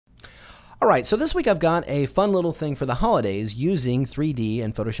All right, so this week I've got a fun little thing for the holidays using 3D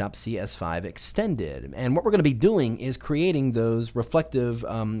and Photoshop CS5 Extended. And what we're going to be doing is creating those reflective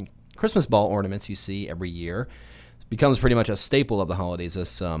Christmas ball ornaments you see every year. It becomes pretty much a staple of the holidays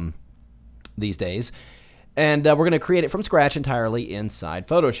these days. And we're going to create it from scratch entirely inside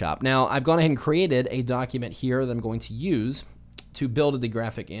Photoshop. Now, I've gone ahead and created a document here that I'm going to use to build the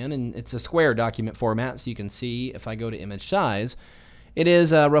graphic in. And it's a square document format, so you can see if I go to image size, it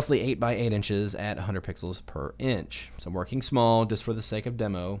is roughly 8 by 8 inches at 100 pixels per inch. So I'm working small just for the sake of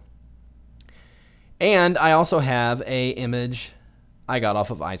demo. And I also have a image I got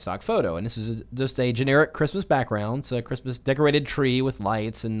off of iStock Photo. And this is just a generic Christmas background. It's a Christmas decorated tree with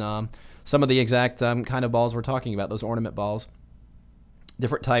lights and some of the exact kind of balls we're talking about, those ornament balls.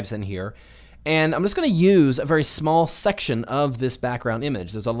 Different types in here. And I'm just going to use a very small section of this background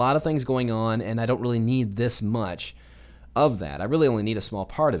image. There's a lot of things going on, and I don't really need this much of that. I really only need a small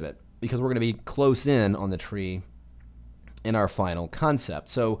part of it because we're going to be close in on the tree in our final concept.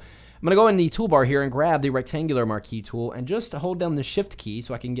 So I'm going to go in the toolbar here and grab the rectangular marquee tool and just hold down the shift key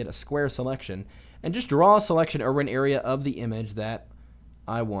so I can get a square selection and just draw a selection over an area of the image that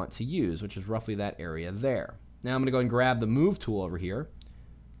I want to use, which is roughly that area there. Now I'm going to go and grab the move tool over here,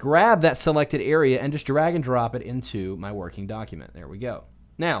 grab that selected area and just drag and drop it into my working document. There we go.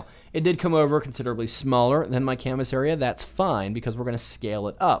 Now, it did come over considerably smaller than my canvas area. That's fine because we're going to scale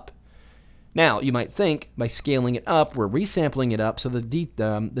it up. Now, you might think by scaling it up, we're resampling it up, so the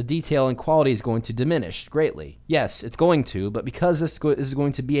detail and quality is going to diminish greatly. Yes, it's going to, but because this is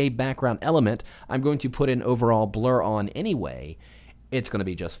going to be a background element, I'm going to put an overall blur on anyway. It's going to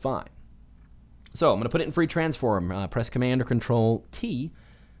be just fine. So I'm going to put it in free transform. Press Command or Control T.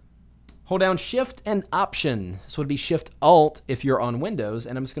 Hold down Shift and Option. This would be Shift Alt if you're on Windows,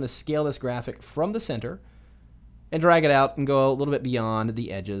 and I'm just going to scale this graphic from the center and drag it out and go a little bit beyond the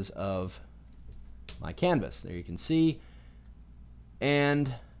edges of my canvas. There you can see,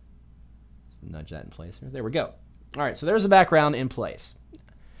 and nudge that in place here. There we go. All right, so there's the background in place.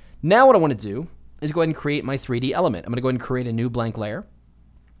 Now what I want to do is go ahead and create my 3D element. I'm going to go ahead and create a new blank layer.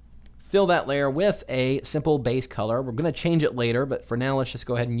 Fill that layer with a simple base color. We're going to change it later, but for now, let's just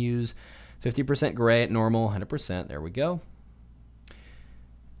go ahead and use 50% gray at normal, 100%. There we go.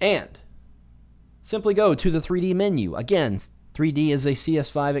 And simply go to the 3D menu. Again, 3D is a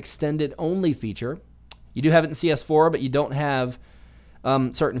CS5 extended only feature. You do have it in CS4, but you don't have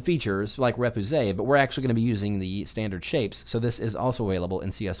certain features like repoussé, but we're actually going to be using the standard shapes. So this is also available in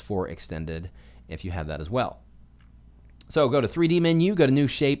CS4 extended if you have that as well. So go to 3D menu, go to New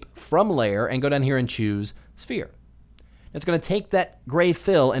Shape from Layer, and go down here and choose Sphere. It's going to take that gray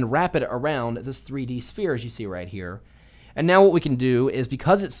fill and wrap it around this 3D sphere as you see right here. And now what we can do is,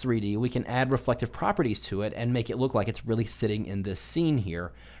 because it's 3D, we can add reflective properties to it and make it look like it's really sitting in this scene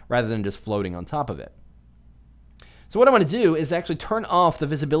here rather than just floating on top of it. So what I want to do is actually turn off the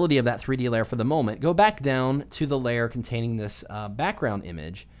visibility of that 3D layer for the moment, go back down to the layer containing this background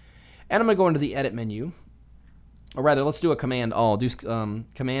image, and I'm going to go into the Edit menu. Or rather, let's do a Command-All. Do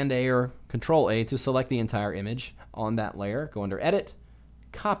Command-A or Control-A to select the entire image on that layer. Go under Edit,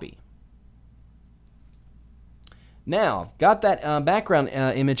 Copy. Now, I've got that background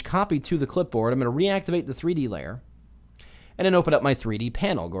image copied to the clipboard. I'm going to reactivate the 3D layer and then open up my 3D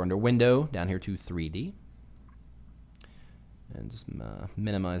panel. Go under Window, down here to 3D. And just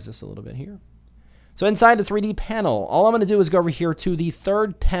minimize this a little bit here. So inside the 3D panel, all I'm going to do is go over here to the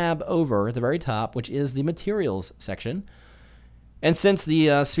third tab over at the very top, which is the Materials section. And since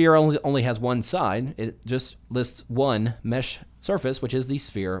the sphere only has one side, it just lists one mesh surface, which is the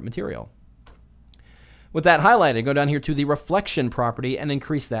sphere material. With that highlighted, go down here to the Reflection property and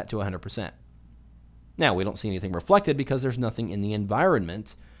increase that to 100%. Now, we don't see anything reflected because there's nothing in the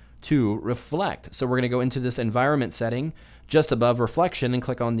environment to reflect. So we're going to go into this environment setting just above reflection and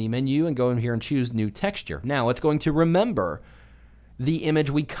click on the menu and go in here and choose new texture. Now it's going to remember the image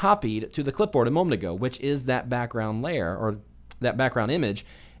we copied to the clipboard a moment ago, which is that background layer or that background image,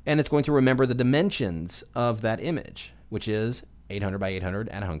 and it's going to remember the dimensions of that image, which is 800 by 800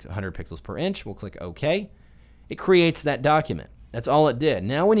 at 100 pixels per inch. We'll click OK. It creates that document. That's all it did.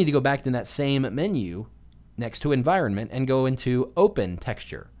 Now we need to go back to that same menu next to Environment and go into Open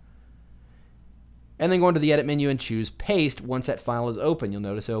Texture. And then go into the Edit menu and choose Paste. Once that file is open, you'll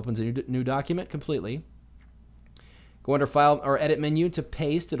notice it opens a new document completely. Go under File or Edit menu to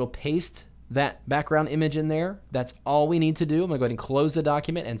Paste. It'll paste that background image in there. That's all we need to do. I'm going to go ahead and close the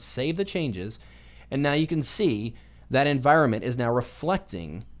document and save the changes. And now you can see that environment is now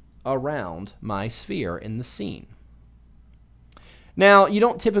reflecting around my sphere in the scene. Now, you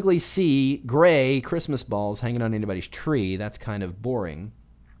don't typically see gray Christmas balls hanging on anybody's tree. That's kind of boring.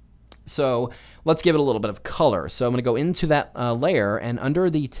 So let's give it a little bit of color. So I'm going to go into that layer, and under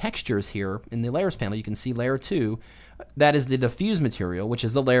the textures here in the layers panel, you can see layer 2. That is the diffuse material, which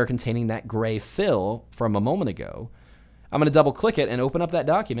is the layer containing that gray fill from a moment ago. I'm going to double click it and open up that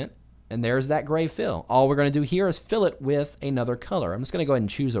document, and there's that gray fill. All we're going to do here is fill it with another color. I'm just going to go ahead and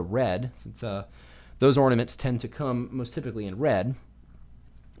choose a red, since those ornaments tend to come most typically in red,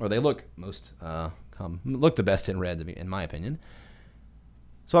 or they look look the best in red, in my opinion.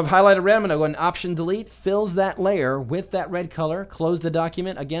 So I've highlighted red. I'm going to go ahead and Option Delete, fills that layer with that red color, close the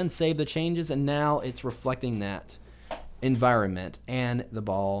document, again, save the changes, and now it's reflecting that environment, and the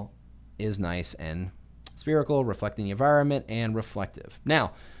ball is nice and spherical, reflecting the environment and reflective.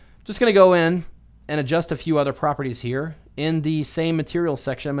 Now, just going to go in and adjust a few other properties here. In the same material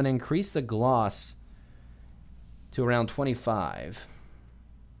section, I'm going to increase the gloss to around 25.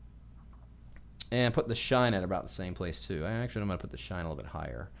 And put the shine at about the same place too. Actually, I'm going to put the shine a little bit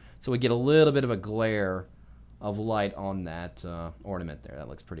higher, so we get a little bit of a glare of light on that ornament there. That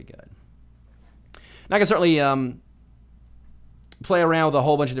looks pretty good. Now I can certainly play around with a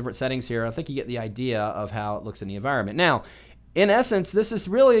whole bunch of different settings here. I think you get the idea of how it looks in the environment. Now, in essence, this is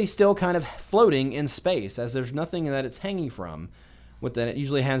really still kind of floating in space, as there's nothing that it's hanging from. With that, it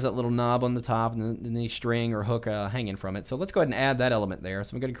usually has that little knob on the top and the string or hook hanging from it. So let's go ahead and add that element there.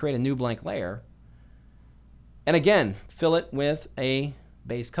 So I'm going to create a new blank layer. And again, fill it with a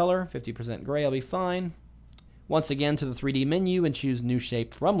base color, 50% gray, I'll be fine. Once again, to the 3D menu and choose New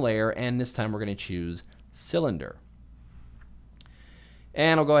Shape from Layer, and this time we're going to choose Cylinder.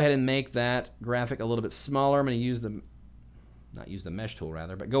 And I'll go ahead and make that graphic a little bit smaller. I'm going to use not use the Mesh tool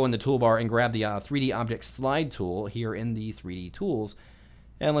rather, but go in the toolbar and grab the 3D Object Slide tool here in the 3D Tools.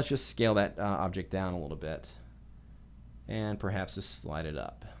 And let's just scale that object down a little bit. And perhaps just slide it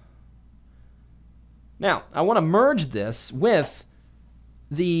up. Now, I want to merge this with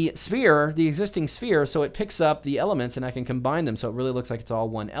the sphere, the existing sphere, so it picks up the elements and I can combine them so it really looks like it's all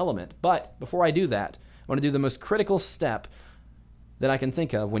one element. But before I do that, I want to do the most critical step that I can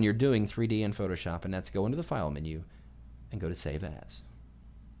think of when you're doing 3D in Photoshop, and that's go into the File menu and go to Save As.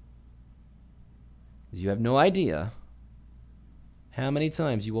 Because you have no idea how many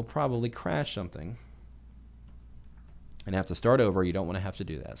times you will probably crash something and have to start over. You don't want to have to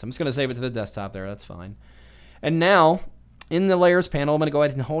do that. So I'm just going to save it to the desktop there. That's fine. And now, in the Layers panel, I'm going to go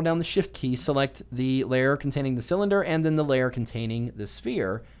ahead and hold down the Shift key, select the layer containing the cylinder, and then the layer containing the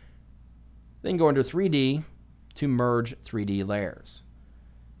sphere. Then go under 3D to merge 3D layers.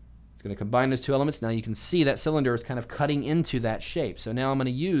 It's going to combine those two elements. Now you can see that cylinder is kind of cutting into that shape. So now I'm going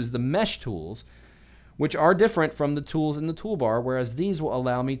to use the Mesh tools, which are different from the tools in the toolbar, whereas these will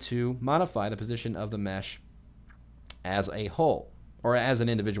allow me to modify the position of the mesh as a whole, or as an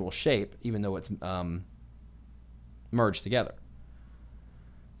individual shape, even though it's merged together.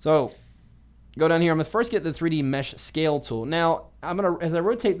 So go down here. I'm going to first get the 3D Mesh Scale tool. Now, as I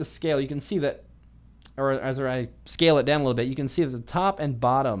rotate the scale, you can see that, or as I scale it down a little bit, you can see that the top and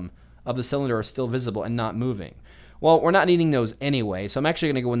bottom of the cylinder are still visible and not moving. Well, we're not needing those anyway, so I'm actually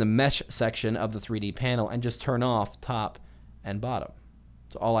going to go in the Mesh section of the 3D panel and just turn off top and bottom.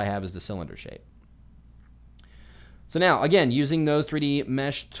 So all I have is the cylinder shape. So now, again, using those 3D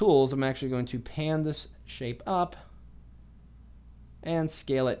Mesh tools, I'm actually going to pan this shape up and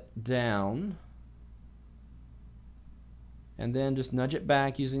scale it down. And then just nudge it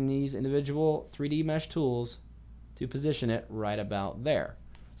back using these individual 3D Mesh tools to position it right about there.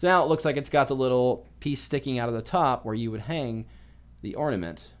 So now it looks like it's got the little piece sticking out of the top where you would hang the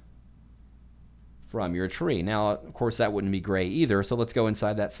ornament from your tree. Now, of course, that wouldn't be gray either, so let's go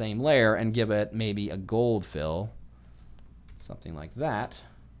inside that same layer and give it maybe a gold fill. Something like that.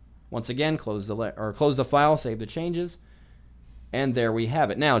 Once again, close the file, save the changes, and there we have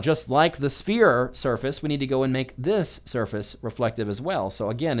it. Now, just like the sphere surface, we need to go and make this surface reflective as well.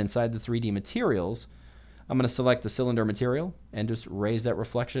 So again, inside the 3D materials, I'm going to select the cylinder material and just raise that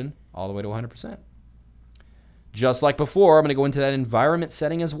reflection all the way to 100%. Just like before, I'm going to go into that environment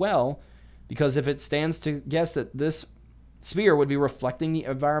setting as well, because if it stands to guess that this sphere would be reflecting the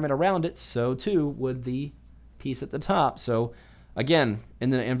environment around it, so too would the piece at the top. So again,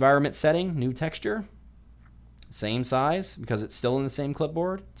 in the environment setting, new texture, same size because it's still in the same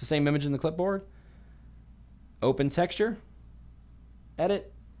clipboard. It's the same image in the clipboard. Open texture,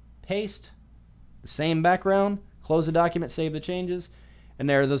 edit, paste, the same background, close the document, save the changes, and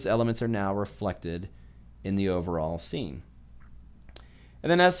there those elements are now reflected in the overall scene. And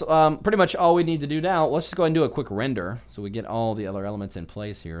then that's pretty much all we need to do now. Let's just go ahead and do a quick render so we get all the other elements in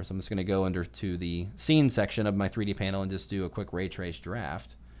place here. So I'm just going to go under to the scene section of my 3D panel and just do a quick ray trace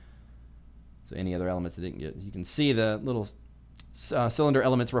draft. So any other elements that didn't get, you can see the little cylinder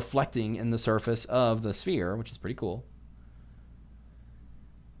elements reflecting in the surface of the sphere, which is pretty cool.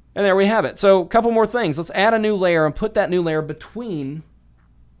 And there we have it. So a couple more things. Let's add a new layer and put that new layer between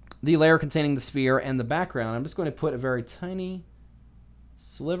the layer containing the sphere and the background. I'm just going to put a very tiny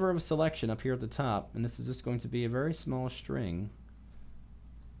sliver of selection up here at the top, and this is just going to be a very small string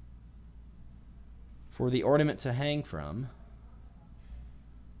for the ornament to hang from.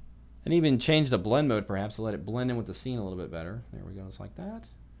 And even change the blend mode perhaps to let it blend in with the scene a little bit better. There we go, just like that.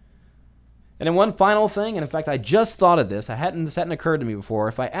 And then one final thing, and in fact I just thought of this, this hadn't occurred to me before.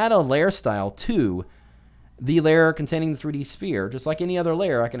 If I add a layer style to the layer containing the 3D sphere, just like any other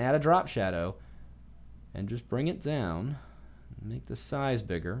layer, I can add a drop shadow and just bring it down, make the size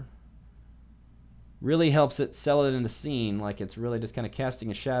bigger. Really helps it sell it in the scene like it's really just kind of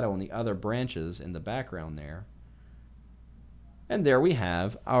casting a shadow on the other branches in the background there. And there we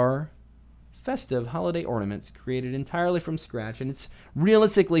have our festive holiday ornaments created entirely from scratch, and it's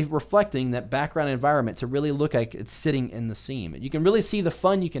realistically reflecting that background environment to really look like it's sitting in the scene. You can really see the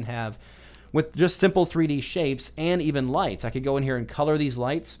fun you can have with just simple 3D shapes and even lights. I could go in here and color these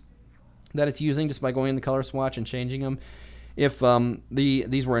lights that it's using just by going in the color swatch and changing them. If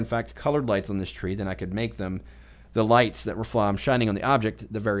these were in fact colored lights on this tree, then I could make them the lights that were shining on the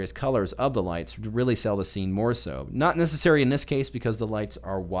object, the various colors of the lights, to really sell the scene more so. Not necessary in this case because the lights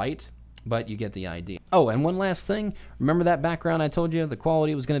are white, but you get the idea. Oh, and one last thing. Remember that background I told you the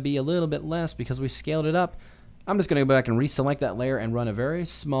quality was going to be a little bit less because we scaled it up? I'm just going to go back and reselect that layer and run a very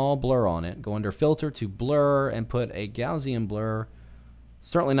small blur on it. Go under Filter to Blur and put a Gaussian blur.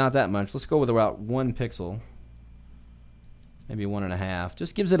 Certainly not that much. Let's go with about 1 pixel. Maybe 1.5.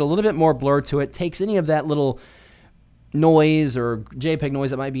 Just gives it a little bit more blur to it. Takes any of that little noise or JPEG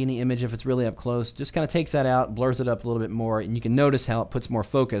noise that might be in the image if it's really up close. Just kind of takes that out, blurs it up a little bit more, and you can notice how it puts more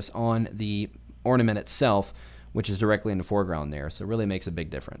focus on the ornament itself, which is directly in the foreground there. So it really makes a big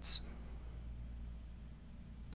difference.